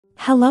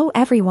Hello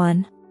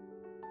everyone!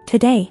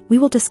 Today, we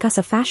will discuss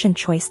a fashion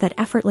choice that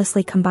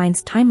effortlessly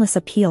combines timeless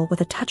appeal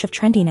with a touch of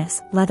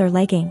trendiness, leather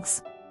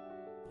leggings.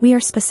 We are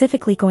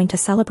specifically going to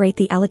celebrate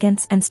the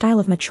elegance and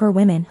style of mature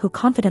women who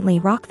confidently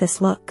rock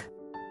this look.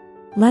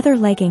 Leather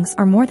leggings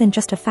are more than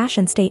just a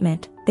fashion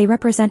statement, they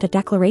represent a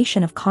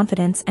declaration of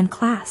confidence and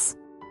class.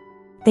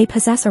 They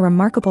possess a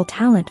remarkable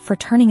talent for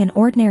turning an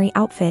ordinary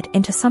outfit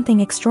into something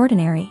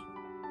extraordinary.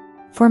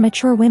 For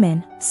mature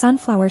women,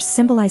 sunflowers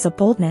symbolize a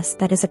boldness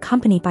that is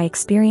accompanied by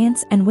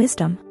experience and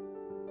wisdom.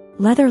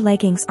 Leather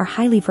leggings are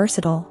highly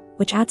versatile,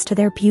 which adds to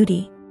their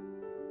beauty.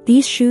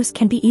 These shoes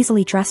can be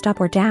easily dressed up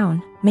or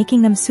down,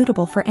 making them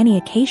suitable for any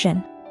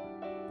occasion.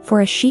 For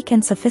a chic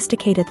and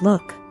sophisticated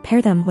look,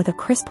 pair them with a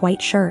crisp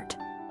white shirt.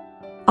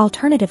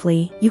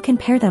 Alternatively, you can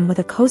pair them with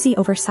a cozy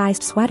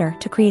oversized sweater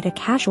to create a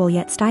casual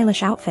yet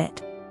stylish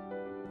outfit.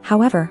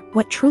 However,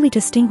 what truly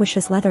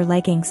distinguishes leather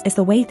leggings is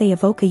the way they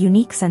evoke a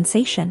unique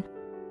sensation.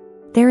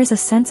 There is a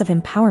sense of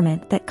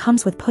empowerment that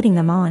comes with putting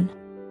them on.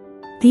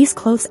 These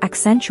clothes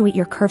accentuate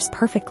your curves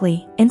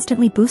perfectly,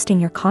 instantly boosting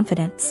your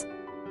confidence.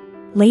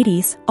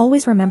 Ladies,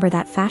 always remember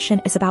that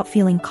fashion is about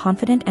feeling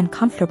confident and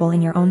comfortable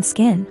in your own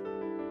skin.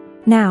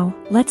 Now,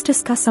 let's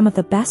discuss some of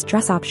the best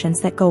dress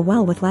options that go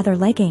well with leather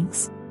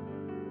leggings.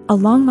 A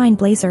longline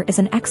blazer is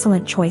an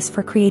excellent choice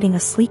for creating a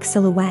sleek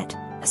silhouette,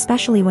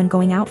 especially when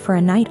going out for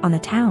a night on the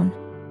town.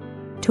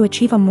 To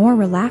achieve a more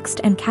relaxed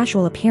and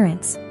casual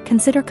appearance,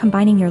 consider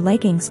combining your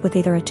leggings with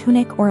either a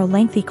tunic or a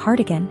lengthy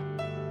cardigan.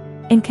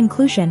 In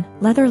conclusion,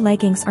 leather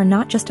leggings are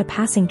not just a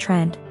passing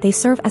trend, they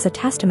serve as a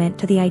testament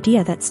to the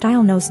idea that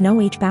style knows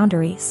no age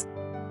boundaries.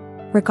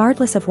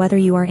 Regardless of whether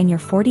you are in your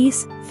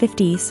 40s,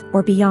 50s,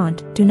 or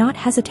beyond, do not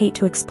hesitate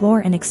to explore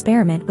and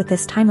experiment with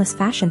this timeless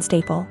fashion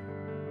staple.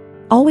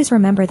 Always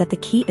remember that the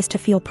key is to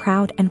feel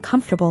proud and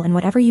comfortable in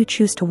whatever you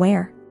choose to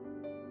wear.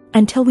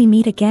 Until we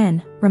meet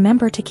again,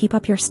 remember to keep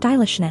up your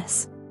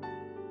stylishness.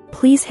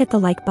 Please hit the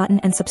like button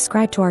and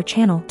subscribe to our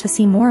channel to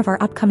see more of our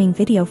upcoming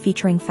video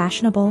featuring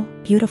fashionable,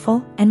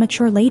 beautiful, and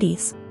mature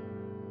ladies.